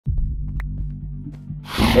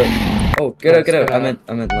Oh, get out. I meant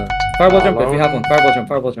low. Fireball jump if you have one.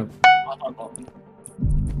 Fireball jump.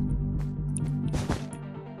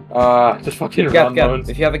 Just fucking Gap. run.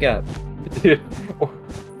 If you have a gap. Dude.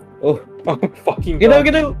 Oh, fucking get out.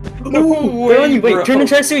 No They're on you. way, Wait, turn and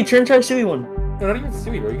try Sui one. They're not even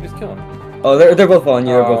Sui, bro. You can just kill him. Oh, they're both on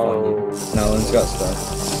you. They're both on you. No one's got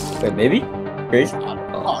stuff. Wait, maybe? Crazy?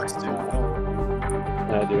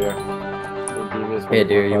 Yeah, dude. Hey,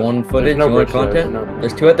 dude, you want footage? No you want bridge content? there, no.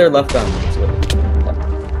 There's two at their left arm.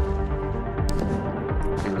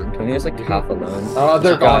 Tony's like half alone. Oh,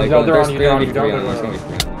 they're gone. No, they're on you. They're on you.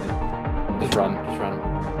 Just run.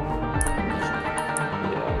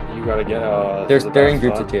 Yeah, you gotta get. They're in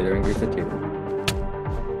groups of two.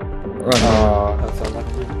 Run. That's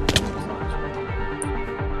unlucky.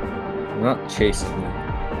 I'm not chasing you.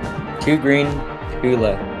 2 green, 2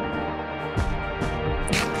 left.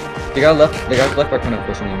 The guys left are kind of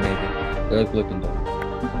pushing you, maybe. They're like looking down.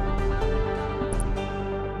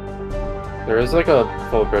 There is like a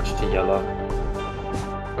full bridge to yellow,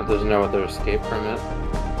 but there's no other escape from it.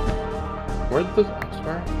 Where did the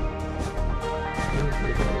swear?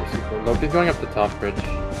 Loki's going up the top bridge.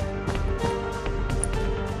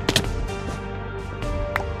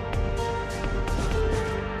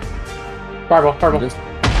 Fireball. Just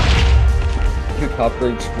 2 top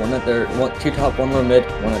bridge, 2 top, 1 low mid,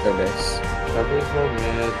 1 at their base. Everybody's low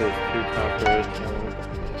mid, there's 2 top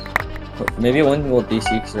bridge. Maybe 1 will DC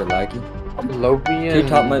because they're laggy. Loki and 2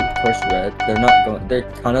 top might push red. They're not going. They're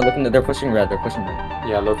kind of looking. They're pushing red.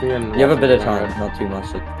 Yeah, Loki and. You have a bit of time, not too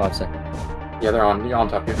much, like 5 seconds. Yeah, they're on. You're on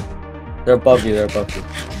top here. They're above you.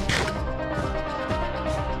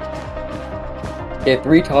 Okay,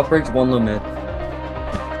 3 top bridge, 1 low mid.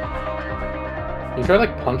 You try to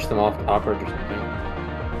like punch them off top bridge or something.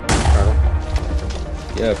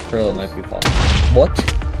 Yeah, Pearl might be possible. What?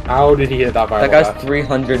 How did he hit that fireball? That guy's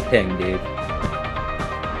 300 ping, dude.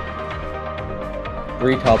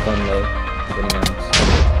 3 top, 1 low.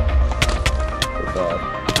 Oh god.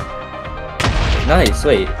 Nice.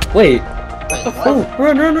 Wait. What the fuck? Oh,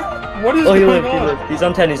 run. What is going on? He's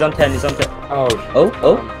on 10. Oh. Oh.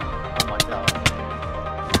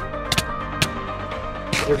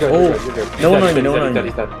 You're good. No one on you.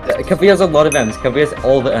 He's dead. Kavi has a lot of M's. Kavi has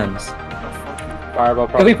all the M's. Fireball.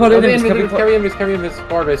 Can we put it in? Carry him.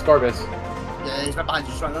 Score base. Yeah, he's right behind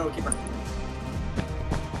you. Just run. No, keep running.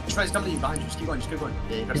 Just try to stumble you behind you. Just keep going.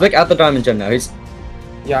 Yeah, he's like at the diamond gem now.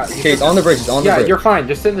 Yeah. Okay, he's on the bridge. Yeah, you're fine.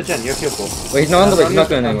 Just sit in the gen. You have heal pool. Wait, he's not on the bridge. He's not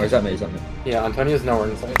going anywhere. Is that me? Yeah, Antonio's nowhere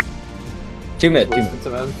inside. 2 mid. They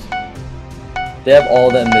have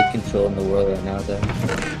all that mid control in the world right now, though.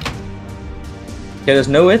 Okay, there's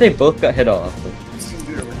no way they both got hit off.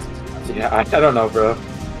 Yeah, I don't know, bro.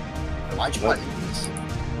 Why'd you fight this?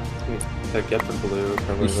 To get the blue.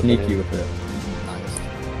 You sneaky with it.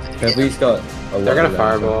 Kevin's got a lot. They're gonna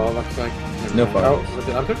fireball, looks like. No fireball.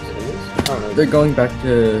 Oh, no. They're going back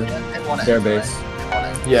to their base.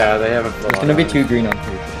 Yeah, they haven't. It's gonna be 2 green on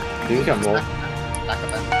 2. You got more.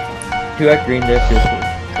 2 at green there, 2.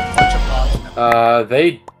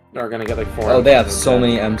 They are gonna get like 4. Oh, they have so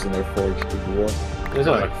many M's in their forge. There's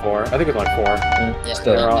only like 4. I think it's like 4. Yeah,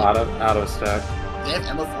 Still. They're all out of stack. They have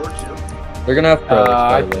ammo 4 too. They're gonna have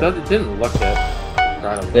pros. It didn't look it.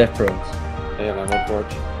 They have pros. They have ammo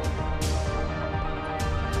forge.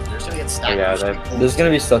 They're just gonna get stacked. Yeah, This is gonna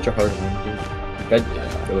be such a hard win, dude. That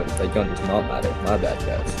gun does not matter. My bad,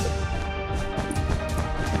 guys.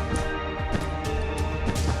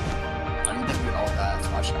 I didn't think we all that. So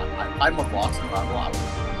I had more blocks than I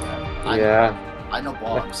Yeah. I know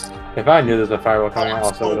blocks. If I knew there was a fireball coming, I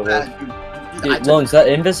also would have lived. Dude, Lungs, that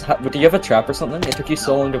invis. Do you have a trap or something? It took you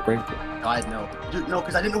so long to break it. God, no. Dude, no,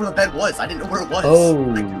 because I didn't know where the bed was. I didn't know where it was.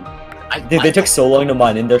 Oh. Dude, they took so long to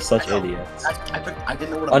mine in. They're such idiots. I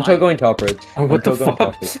didn't know where to Anto going top bridge. Oh, what the fuck?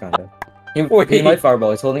 Top bridge, kinda. He might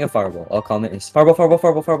fireball. He's holding a fireball. I'll comment. It's fireball.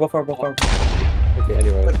 Okay,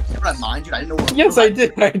 anyway. But you know mind, dude, I didn't know where it was. Yes, I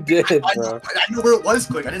did, bro. I didn't know where it was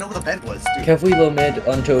quick. I didn't know where the bed was, dude. Kev, we low mid,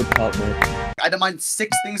 Anto top mid. I had to mine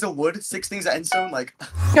 6 things of wood, 6 things of endstone, like...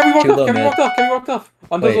 Kevin walked off.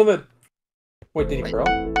 Anto's low mid. Wait, did he pearl?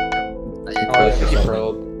 Oh, I think he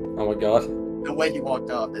pearled. Oh my god. The way he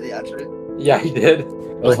walked off, did he actually? Yeah, he did.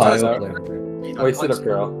 Ohio player. Wasted a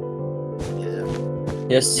pearl. Yeah.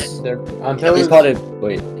 Yes. Anto He potted.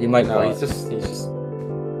 Wait, he might No, pot. he's just...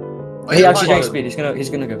 Oh, He actually drank speed. He's gonna go.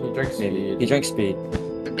 He drank speed. He drank speed.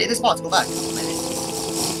 Made his spots, go back.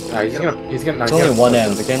 Yeah, he's gonna. It's only 1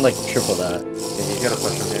 M. They can like triple that. Yeah, he's gonna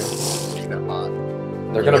push him here. He's gonna pot.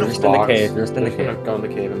 They're gonna just in the cave. They're just in the gonna cave. go in the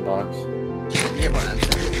cave and box. Yeah, but I'm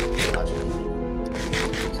saying,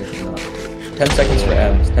 10 seconds for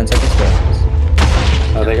M's. 10 seconds for M's.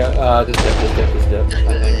 Oh, they got, just dip. Get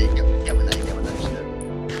with that shit.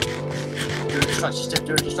 Dude,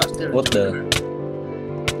 just trust, dude. What the?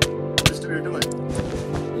 Just do what you're doing.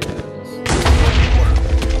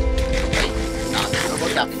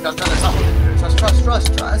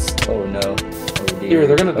 Trust. Oh no. Oh dear. Here,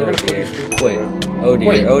 they're gonna dear. put you through. Wait. Oh dear.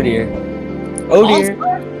 Wait. Oh dear. Oh dear.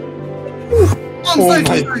 Oh my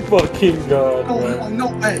fucking god, man.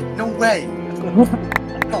 No way.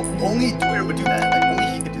 No, only Dwyer would do that. Like,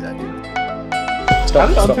 only he could do that, dude. How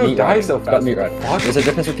did Stop Unto meat die riding. so Stop fast? meat riding. There's a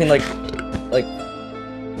difference between like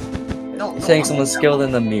No, saying someone's skilled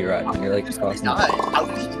in the meat riding. You're like He crossing. died. How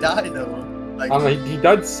did he die though? Like, He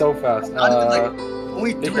died so fast.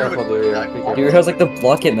 only Be Dwyer careful, would dude. do Be that. careful. Dewey has like the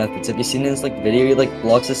block it methods. Have you seen his like video? He like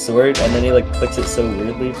blocks his sword and then he like clicks it so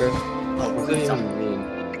weirdly, bro. Oh, What does that even mean?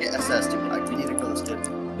 get SS, dude. Like, we need to kill this kid.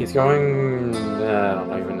 He's going... I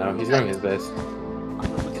don't even know. He's going his base. I don't know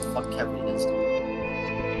what the fuck Kevin is, dude.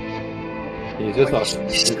 He's just Like, off.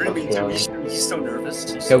 he's screaming, dude. He's so nervous.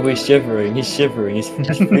 He's shivering. He's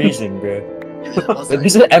freezing, bro. Also,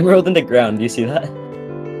 There's an emerald in the ground. Do you see that?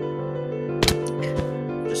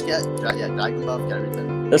 just dragon buff, get everything.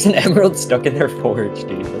 There's an emerald stuck in their forge,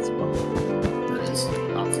 dude. That's fun. There is.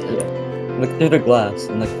 Obviously, Yeah. Look through the glass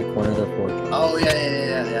in like the corner of their forge. Oh,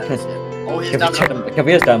 yeah. Oh, he has diamond armor.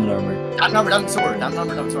 Kavi has diamond armor. Diamond sword.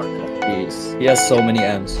 He has so many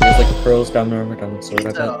M's. He has like pearls, diamond armor, diamond sword.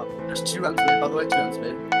 I bet. There's 2 M's made, by the way, 2 M's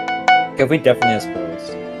made. Kavi definitely has pearls.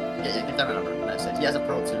 Yeah, get diamond armor. Nice. He has a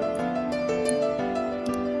pearl too.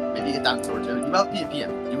 Maybe get diamond sword too. You out PvP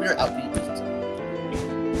him. You are out PvP him.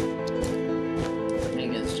 The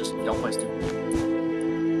thing is, just don't play stupid.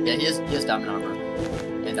 Yeah, he has diamond armor.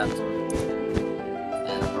 And diamond sword.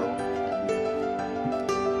 And a pearl.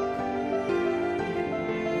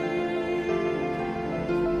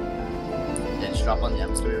 Yeah, just drop on the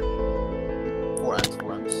M's here. 4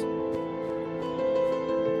 M's.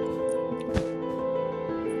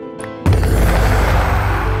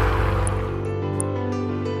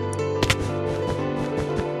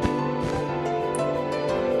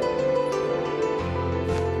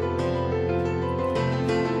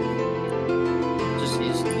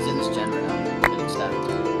 He's in this gen right now. Getting stabbed.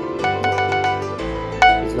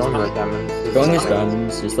 He's going like diamonds. Going his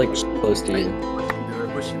diamonds. He's like close to you.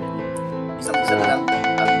 He's up to down.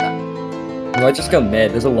 He might just go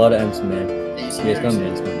mid. There's a lot of M's mid. Yeah, you see Yeah, he's there, going you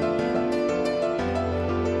mid. see-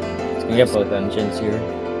 He's gonna get both engines here.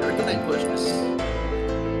 There, good thing, push this.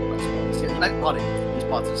 He might pot it. He's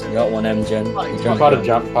pots this. He got one M gen. He's trying Pot to a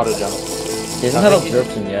jump. He doesn't have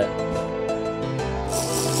absorption yet.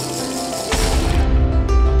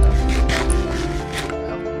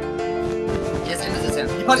 He has Immis in his hand.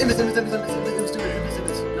 He pot Immis.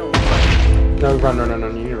 No, No, run. You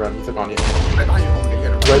need to run. He's like on you. right behind you. Oh, okay, you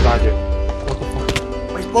gotta Right behind you. What the fuck?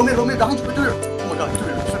 Wait, roll me, behind you, do it. Oh my god, do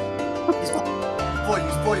it. He's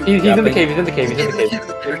for you. He's in the cave. He's in the cave.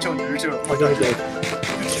 You're chilling. Oh my god, He's in the cave.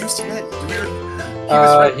 did you see that?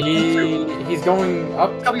 He's going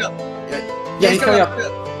up. Coming up. Yeah, he's coming up.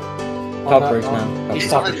 Top bridge now. He's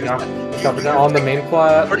top bridge now. He's top bridge now on the main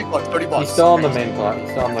plat. 30 blocks. He's still on the main plat.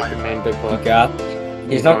 He's still on like the main big plat. Gap.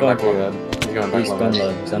 He's not going back for low. it. He's going back He's low. going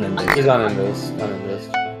low. He's on invis. He's on Invis.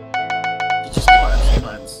 Just keep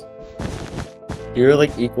on him. You're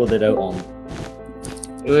like equaled it out on.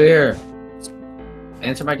 Who here?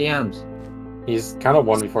 Answer my DMs. He's kind of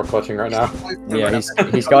 1 before clutching right now. Yeah,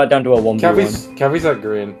 he's got it down to a 1v1. Kevy's at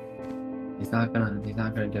green. He's not gonna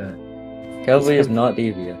do it. Kelly is not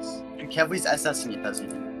devious. Kevin's SSing you, doesn't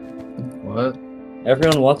he? What?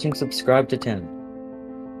 Everyone watching, subscribe to 10.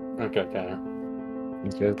 Okay, Tanner.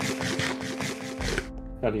 He's joking.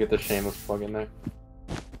 How to get the shameless plug in there?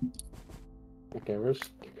 Okay, where's...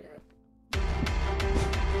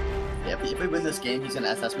 Yeah, if we win this game, he's gonna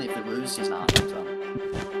SS me. If we lose, he's not. So.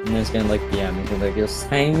 And then it's gonna like PM. He's gonna be like, you're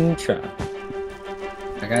same trap.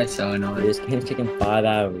 That guy's so annoying. This game's taking 5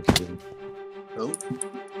 hours, dude. Who?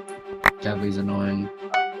 Kevin's annoying.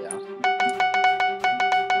 Yeah.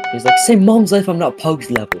 He's like, say mom's life, I'm not Pugs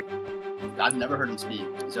level. I've never heard him speak.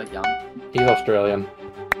 He's like young. He's Australian.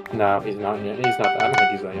 No, he's not. He's not. I don't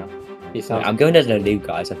think he's that young. He sounds... I'm going to the loot,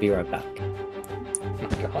 guys. I'll be right back. Oh my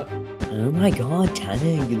god. Oh my god,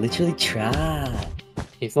 Tanner, you literally tried.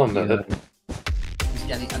 He's on the hood. He's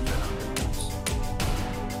getting under.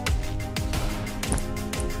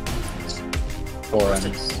 4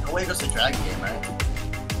 M's. No way it goes to Dragon game, right?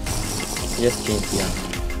 Yes, change the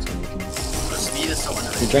The speed is so He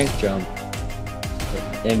underrated. drank jump.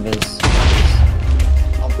 Invis.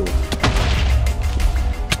 Oh,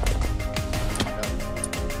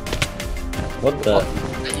 What the?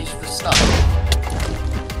 yeah, he's just stuck.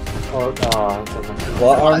 Oh,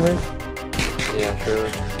 What armor? yeah, sure.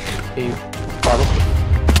 He probably.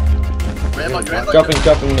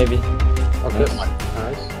 Dropping maybe. Okay. Nice.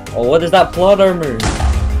 Nice. Oh, what is that plot armor?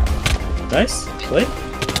 Nice. Wait.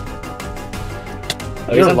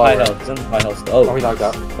 Oh, he's on high health. He's on high health. Oh, Oh, he knocked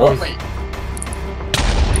out. what? Wait.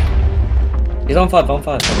 He's on 5. On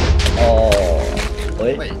 5. Oh,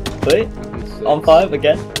 wait. Wait. Wait. On 5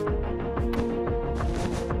 again.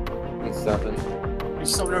 He's 7.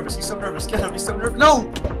 He's so nervous. He's so nervous. Get him. He's so nervous. No!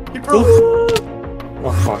 He broke.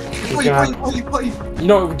 Oh fuck. He's gonna have... Wait. You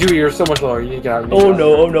know, dude, you're so much lower. You got. Oh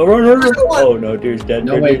no! Run! Oh no, dude's dead.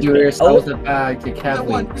 No way, dude, you're Oh, so the bag to He's at Cat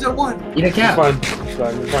 1. He's at 1. Eat a cat. He's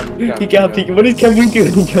fine. he got peeking. What is Kevin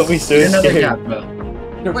doing? He got me so Eat another scared. cat, bro.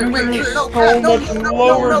 No, Wait, so no, much no,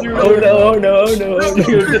 lower, dude. Oh no! What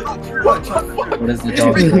is the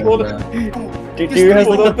dog doing, bro? Dude has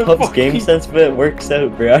like the Hold Pugs the game fucking- sense, but it works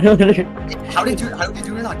out, bro. I don't know. How did you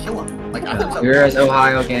not kill him? Like, I thought You're as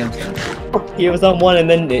Ohio games. He was on 1 and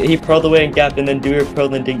then he pearled away and gapped and then Dewey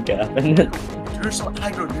pearled and didn't gap and then you're so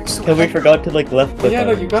aggro, dude. So we aggro. forgot to like left click. Yeah,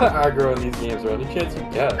 no, on you him. gotta aggro in these games, bro. Any chance you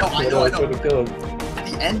get. No, I know. Try to kill him. At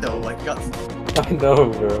the end, though, like, you got... I know,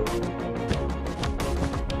 bro.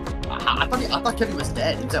 I thought Kevin was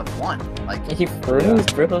dead. He was at 1. Like, He froze,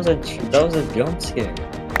 bro. That was a jump scare.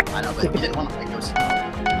 I know, but he didn't want to, like, it was...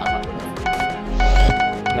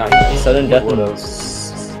 Nah, he Sudden death in would've.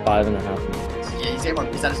 5.5 minutes. Yeah,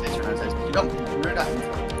 he's at his face right now. You don't... We're not...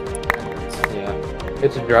 Yeah.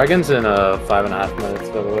 It's dragons in 5.5 minutes,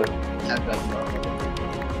 by the way. Yeah,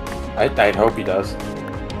 but, I'd hope he does.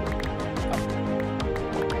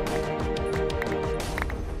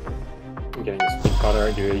 I'm getting a speed pot,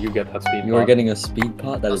 alright, dude. You get that speed pot. You are getting a speed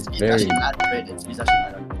pot? That is he's very... actually mad creative. He's actually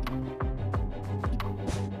mad.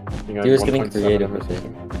 You got He was getting 1.7 creative or with it.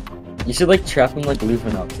 something. You should like trap him like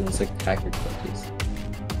Lufanox and it's like hacker clutches.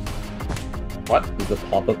 What? With the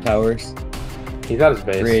pop-up towers. He's at his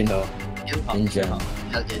base Green. still. In gen. Yeah,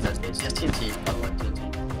 he's at his base. He has TNT. By the way, TNT.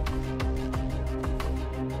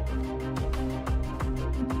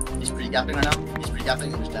 He's pretty gapping right now. He's pretty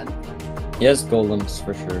gapping in his den. He has golems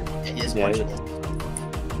for sure. Yeah, he is Yeah, punchable.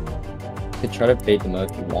 You could try to bait them out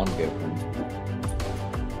if you want to go for him.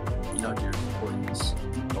 You know, your importance.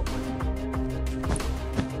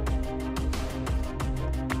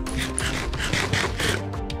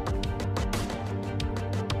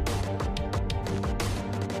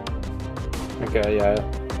 Okay, yeah.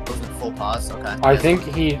 Full pause. Okay. I think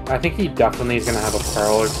he definitely is gonna have a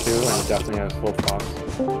pearl or two, and he definitely has full fox.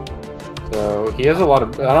 So he has a lot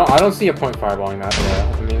of. I don't see a point fireballing that.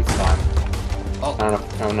 Yeah, I mean it's fine. Oh. I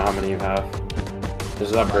don't know how many you have.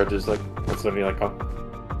 There's that bridge. Is like it's literally like a.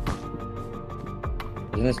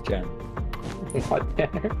 Isn't this gen? What?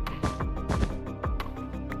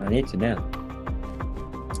 I need to know.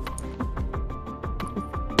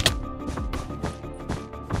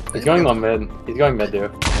 He's going on mid. He's going mid,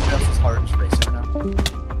 dude. Who else is hard to race right now?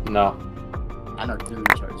 No. I know dude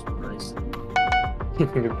is hard to race. You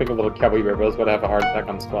can pick a little cowboy bear, but it's gonna have a heart attack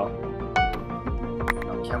on the spot.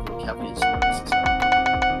 No, Kevin is nervous. He's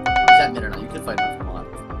at mid or not. You can fight him if you want.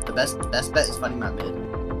 The best bet is fighting that mid.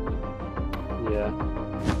 Yeah.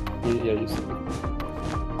 Yeah, you see.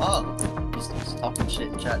 Oh, he's talking shit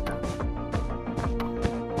in chat now.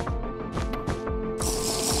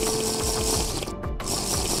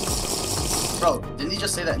 Bro, didn't he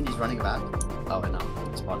just say that and he's running back? Oh, wait, no.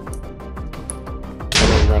 It's spotted.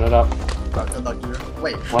 Run it up. Bro, good luck, dude.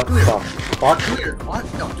 Wait, What dude, the fuck? dude, what?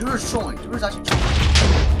 No, dude is trolling. Dude is actually trolling.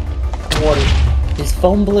 What is... He's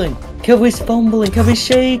fumbling. Kevin's fumbling. Kevin's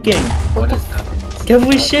shaking. What is happening?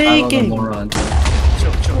 Kevin's I love the shaking. morons.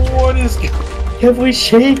 Chill. What is... Kevin's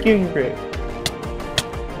shaking, bro.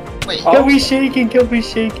 Wait, Oh. Kevin's shaking. Kevin's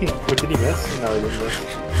shaking. What, did he miss? No, he didn't miss.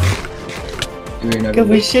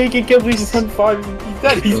 Kevin's shaking. Kevin's He's on 5. He's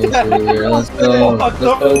dead. He's dead. Let's go. What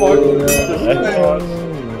the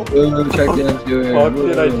fuck? Check in, dude. What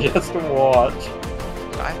did I just watch?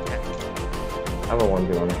 I can. I have a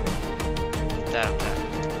 1v1. That.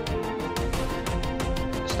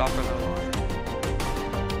 Stop for a little longer.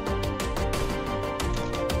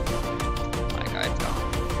 My guy's gone.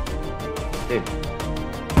 Dude.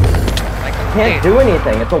 Like, Can't do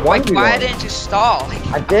anything. It's a 1v1. like, why didn't you stall? Like,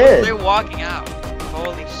 I did. They're walking out.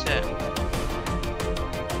 Holy shit.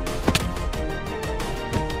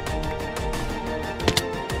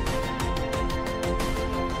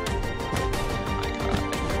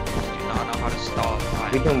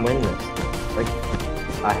 We can win this. Like,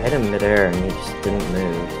 I hit him midair and he just didn't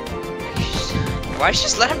move. Why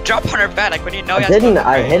just let him drop on her bed? Like when you know I didn't.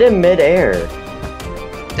 I hit him midair.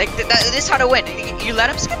 Like, this is how to win. You let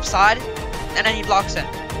him skip side, and then he blocks in.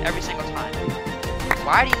 every single time.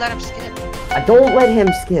 Why do you let him skip? I don't let him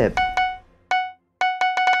skip.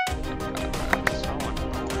 So annoying.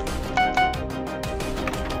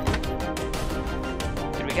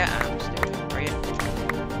 Did we get amps, dude? Are you?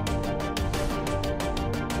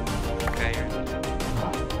 Okay, you're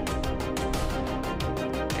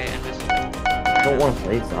okay, invisible. I don't want to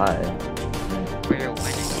play side. Where you're winning.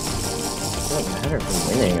 It doesn't matter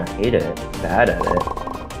if I'm winning. I hate it. Bad at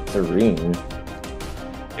it. Serene.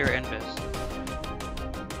 You're invis.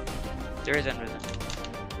 There is invis.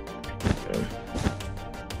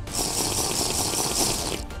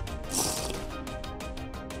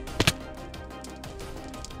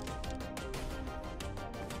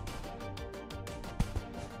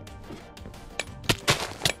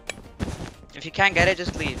 If you can't get it,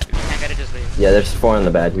 just leave. If you can't get it, just leave. Yeah, there's 4 on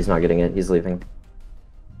the bed. He's not getting it. He's leaving.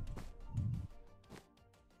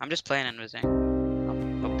 I'm just playing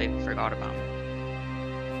invising. Hope they forgot about me.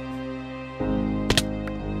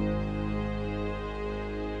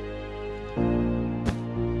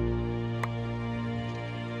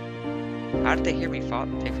 How did they hear me fall?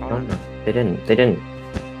 They fall. No, they didn't. They didn't.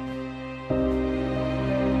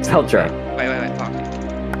 Ultra. Wait, talk to me.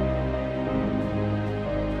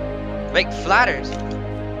 Wait, flatters.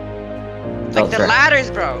 Like the Ultra.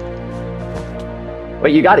 ladders, bro.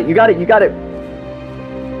 Wait, you got it. You got it. You got it.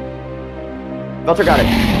 Belter got it.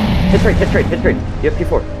 Hit trade. Hit trade. Hit trade. You have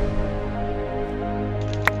P4.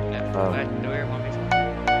 Yeah, Oh. do we want me to?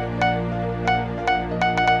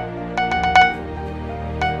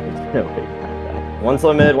 No way. One's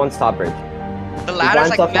low mid, one's top bridge. The He's by ladders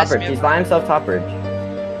like himself top mess bridge. me He's up. by himself top bridge.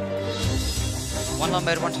 One low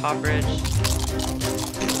mid, one top bridge.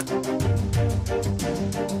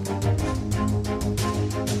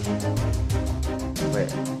 Wait.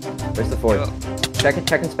 Where's the fourth? Yo. Check it.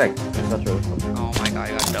 Check and spec. That's really fun. Oh my god,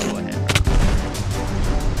 you got double hit.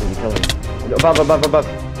 Did you kill him? Above.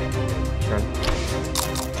 Run.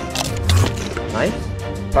 Nice.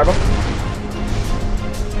 Fireball.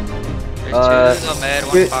 There's two low mid,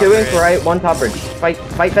 one top Two bridge. ink right, one top bridge. Fight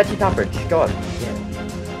Veggie top bridge. Go up. Yeah.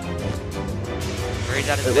 Green's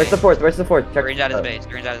out his Where's the base. fourth? Where's the fourth? Check. Green's out his base.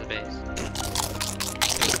 Green's out his base.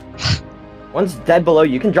 One's dead below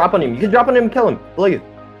you. You can drop on him. You can drop on him and kill him. Below you.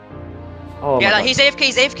 Oh Yeah, my like, God. he's AFK,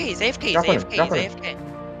 he's AFK, he's AFK, he's Drop on him, AFK, drop he's on him. AFK.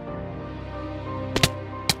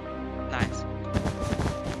 Nice.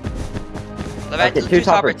 Okay, Two two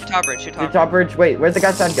top top bridge, bridge. two top bridge, two Two top top bridge. Wait, where'd the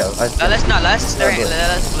guy side go? let's not, let's stare blue.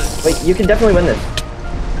 let's blue. Wait, you can definitely win this.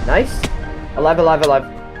 Nice. Alive.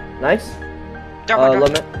 Nice. Drop.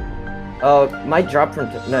 Limit. Might drop from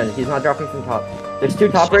no, he's not dropping from top. There's two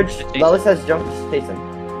top bridge. Just Lelis has jumped. Just chase him.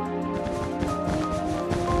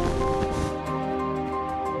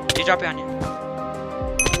 He's dropping on you.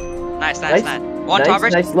 Nice. Nice. One top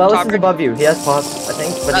bridge. Nice. Lelis top is bridge. above you. He has pause, I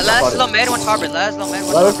think. But he's not Let's low spotted. mid, one top bridge. Let's low mid,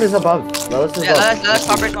 one top Lelis bridge. is above. Lelis is Yeah, above. let's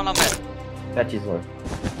top bridge, one low mid. Veggies low.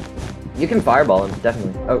 You can fireball him,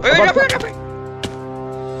 definitely. Oh, Wait, above. drop.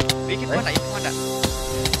 You can point that,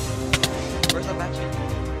 Where's the Latchy?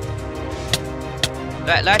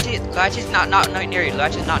 Latchy's not near you.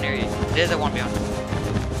 Latchy's not near you. There's a 1v1.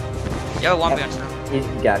 You have a 1v1 still. He's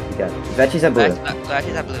got. Veggies at blue.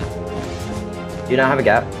 Latchy's at blue. Do you not have a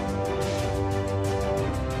gap?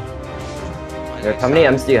 Here, how many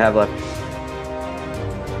M's do you have left? I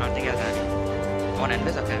don't think he has any. One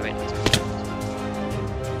invis? Okay, wait.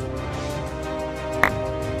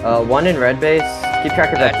 One in red base. Keep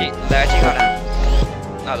track of Latchy Veggie. got him.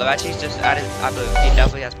 No, Latchy's just at blue. He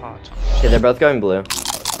definitely has pots. Okay, they're both going blue.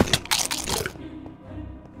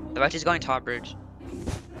 Latchy's going top bridge.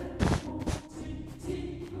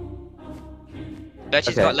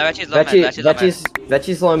 Latchy's low mid.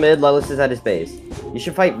 Veggies low mid. Lelis is at his base. You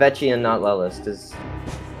should fight Veggie and not Lelis, because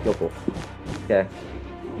you'll pull. Okay.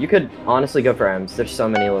 You could honestly go for M's. There's so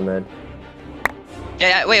many low mid.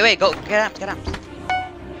 Yeah, wait, go, get amps.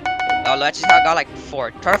 Oh, Latchy's got like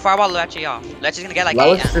 4. Try to fireball Latchy off. Latchy's gonna get like 8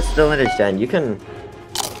 Lelis amps. is still in his gen. You can.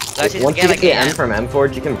 Latchy's Once gonna you get like get the 8 M amps. from M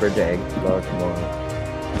Forge, you can bridge egg. Lelis more.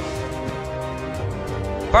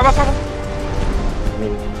 Fireball. I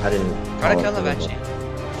mean, I didn't. Try to follow kill the up on Latchy.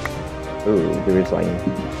 that. Ooh, dude's lagging.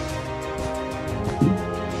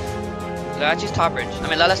 Latchy's top bridge. I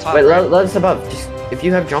mean, Lala's top Wait, bridge. Lelis above. Just if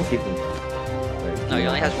you have jump, you can. No, he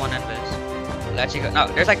only has 1 invis. Latchy go. No,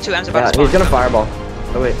 there's like 2 M's about Yeah, to spawn. he's gonna fireball.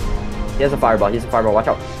 Oh wait, he has a fireball. He's a fireball. Watch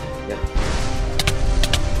out. Yeah.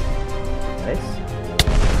 Nice.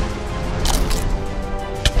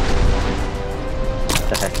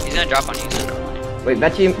 The heck. He's gonna drop on you. Wait,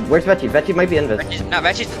 Veggie, where's Veggie? Veggie might be invis.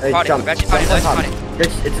 Veggie's Hey, potty. jump. Veggie's Jump on top. potty.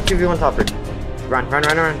 It's a 2v1 topper. Run. Run,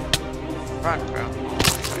 bro. Oh my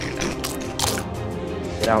god, you're dead.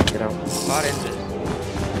 Get out, get out. Spot Invis.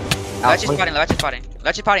 Out, Lechi's spotting, Lechi's spotting.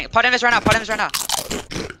 Lechi's spotting. Pot Invis right now, pot Invis right now.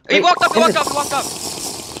 He Wait, walked up, he walked Invis. up, he walked up.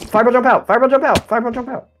 Fireball jump out, fireball jump out, fireball jump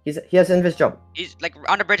out. He has invis jump. He's like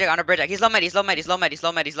on the bridge, on the bridge. He's low mid, he's low mid, he's low mid, he's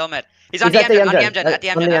low mid, he's low mid. He's on the at M-gen, on the M-gen, at at the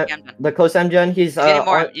M-gen, at the M-gen. the close M-gen. He's He's getting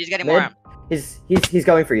more, on- he's getting mid. more amp. He's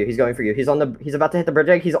going for you. He's going for you. He's on the. He's about to hit the bridge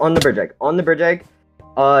egg. He's on the bridge egg. On the bridge egg. He's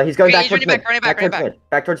going Okay, back he's towards mid. running back, running back, towards mid.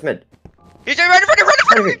 Back towards mid. He's right in front of me, right in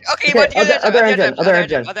front of me. Okay, but Other engine. Other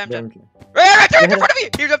engine. Other engine. Right in front of me.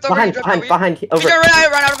 He jumped over, he Behind. jumped over. Behind. He's Over. gonna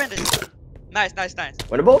run out of minutes. Nice, nice, nice.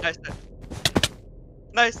 Winnable? Nice, nice.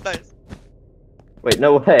 Nice, nice. Wait.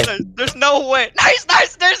 No way. Nice. There's no way. Nice,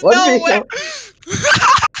 nice. There's What no did he way.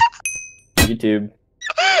 YouTube.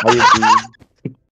 How you doing?